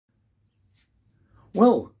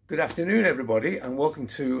Well, good afternoon everybody, and welcome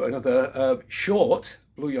to another short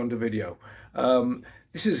Blue Yonder video.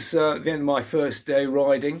 This is the end of my first day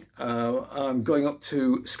riding. I'm going up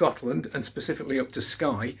to Scotland and specifically up to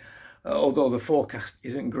Skye, although the forecast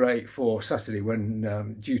isn't great for Saturday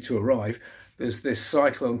when due to arrive. There's this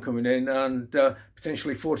cyclone coming in and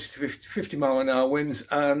potentially 40 to 50 mile an hour winds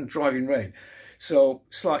and driving rain. So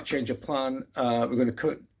slight change of plan. I'm going to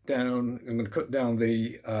cut down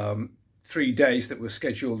the 3 days that were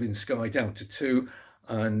scheduled in Skye down to 2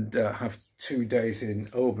 and have 2 days in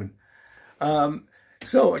Oban.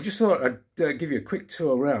 So I just thought I'd give you a quick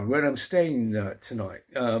tour around where I'm staying tonight.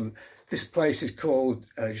 This place is called,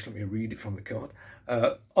 just let me read it from the card,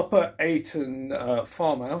 Upper Eyton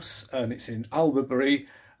Farmhouse, and it's in Alberbury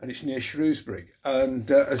and it's near Shrewsbury. And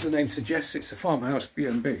as the name suggests, it's a farmhouse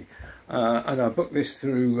B&B. And I booked this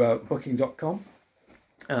through booking.com.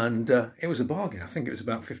 And it was a bargain. I think it was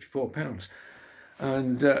about £54.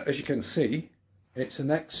 And as you can see, it's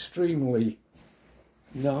an extremely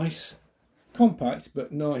nice, compact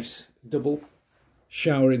but nice double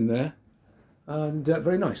shower in there, and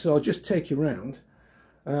very nice. So I'll just take you around.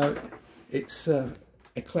 It's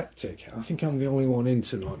eclectic. I think I'm the only one in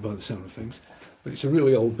tonight by the sound of things, but it's a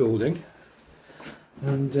really old building,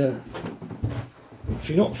 and if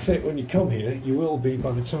you're not fit when you come here, you will be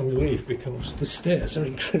by the time you leave, because the stairs are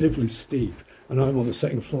incredibly steep and I'm on the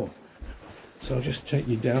second floor. So I'll just take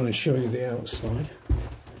you down and show you the outside.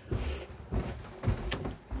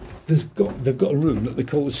 They've got a room that they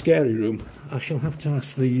call the scary room. I shall have to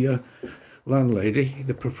ask the landlady,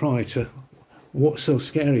 the proprietor, what's so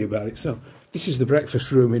scary about it. So this is the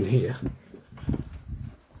breakfast room in here.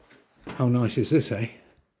 How nice is this, eh?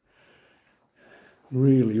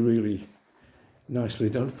 Really, really nicely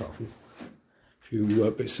done, apart from a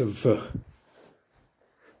few bits of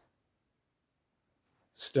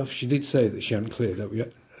stuff. She did say that she hadn't cleared up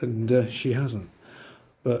yet, and she hasn't,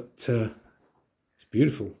 but it's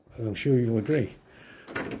beautiful, I'm sure you'll agree.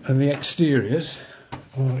 And the exteriors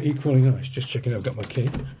are equally nice. Just checking I've got my key.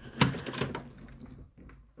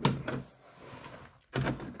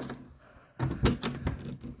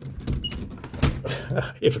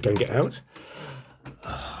 If I can get out.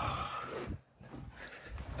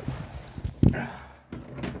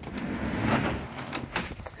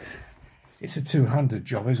 It's a two-handed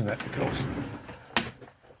job, isn't it, of course.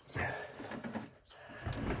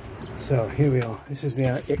 So here we are. This is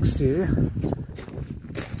the exterior.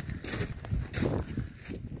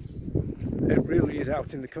 It really is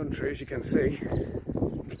out in the country, as you can see.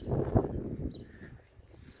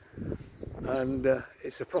 And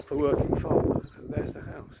it's a proper working farm. And there's the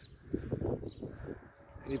house.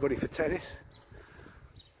 Anybody for tennis?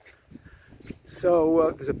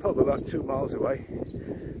 So there's a pub about 2 miles away.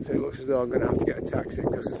 So it looks as though I'm going to have to get a taxi,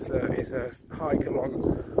 because it's a hike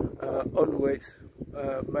along unlit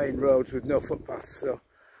main roads with no footpaths. So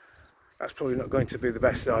that's probably not going to be the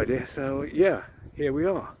best idea. So yeah, here we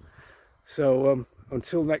are. So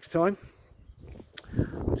until next time,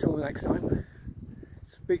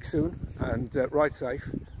 speak soon and ride safe,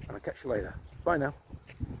 and I'll catch you later. Bye now.